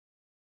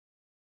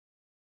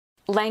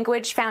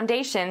Language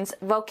Foundations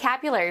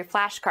Vocabulary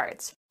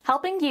Flashcards,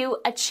 helping you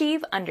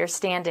achieve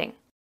understanding.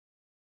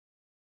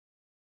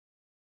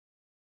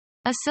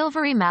 A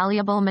silvery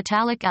malleable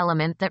metallic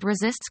element that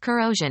resists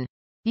corrosion.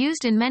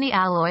 Used in many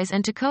alloys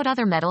and to coat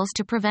other metals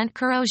to prevent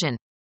corrosion.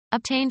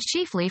 Obtained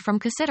chiefly from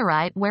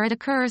cassiterite where it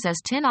occurs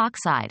as tin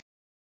oxide.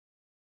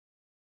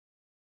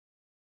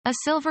 A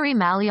silvery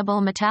malleable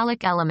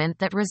metallic element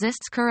that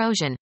resists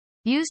corrosion.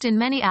 Used in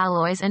many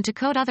alloys and to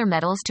coat other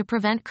metals to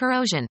prevent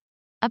corrosion.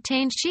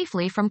 Obtained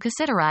chiefly from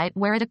cassiterite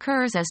where it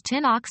occurs as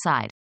tin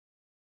oxide.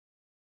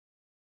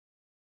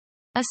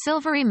 A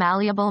silvery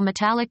malleable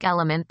metallic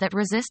element that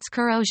resists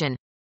corrosion.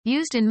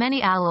 Used in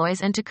many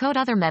alloys and to coat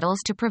other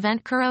metals to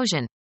prevent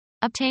corrosion.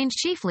 Obtained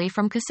chiefly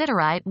from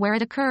cassiterite where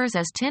it occurs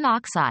as tin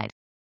oxide.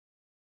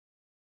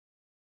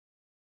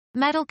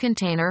 Metal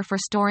container for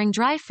storing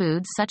dry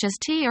foods such as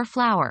tea or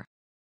flour.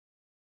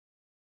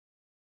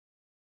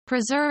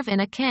 Preserve in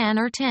a can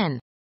or tin.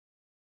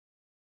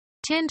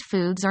 Tinned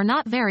foods are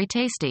not very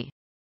tasty.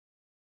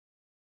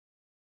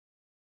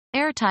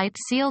 Airtight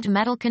sealed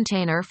metal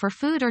container for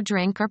food or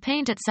drink or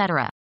paint,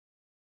 etc.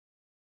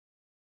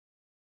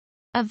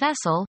 A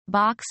vessel,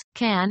 box,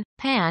 can,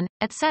 pan,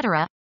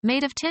 etc.,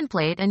 made of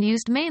tinplate and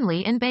used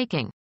mainly in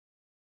baking.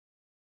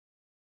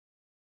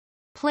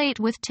 Plate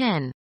with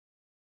tin.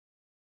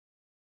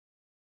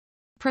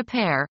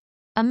 Prepare.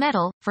 A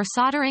metal, for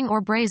soldering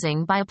or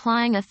brazing by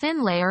applying a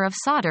thin layer of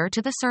solder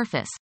to the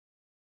surface.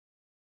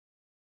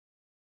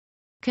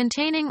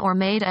 Containing or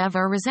made of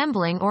or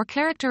resembling or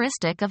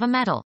characteristic of a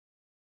metal.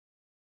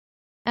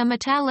 A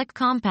metallic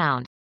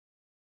compound.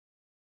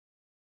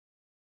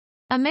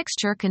 A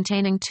mixture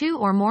containing two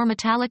or more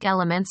metallic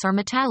elements or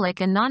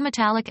metallic and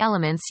nonmetallic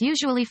elements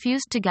usually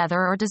fused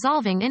together or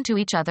dissolving into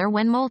each other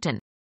when molten.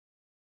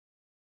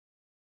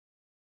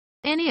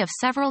 Any of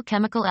several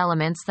chemical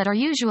elements that are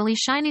usually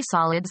shiny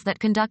solids that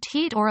conduct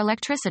heat or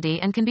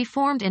electricity and can be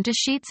formed into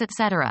sheets,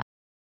 etc.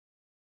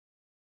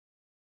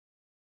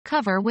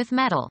 Cover with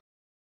metal.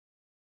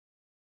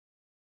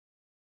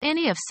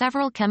 Any of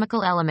several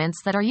chemical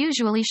elements that are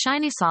usually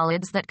shiny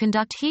solids that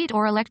conduct heat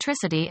or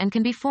electricity and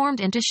can be formed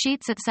into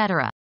sheets,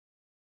 etc.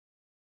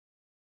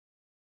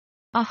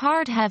 A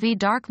hard, heavy,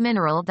 dark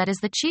mineral that is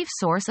the chief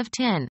source of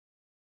tin.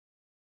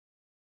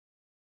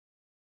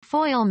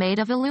 Foil made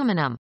of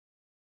aluminum.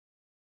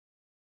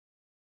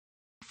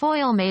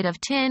 Foil made of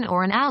tin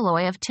or an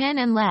alloy of tin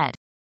and lead.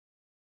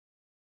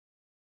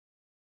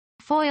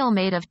 Foil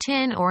made of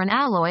tin or an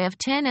alloy of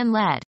tin and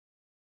lead.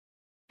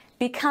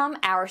 Become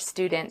our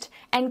student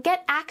and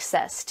get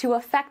access to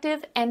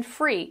effective and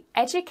free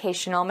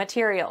educational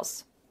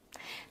materials.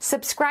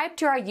 Subscribe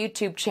to our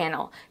YouTube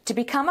channel to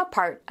become a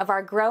part of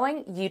our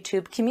growing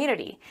YouTube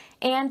community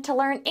and to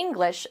learn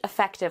English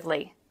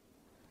effectively.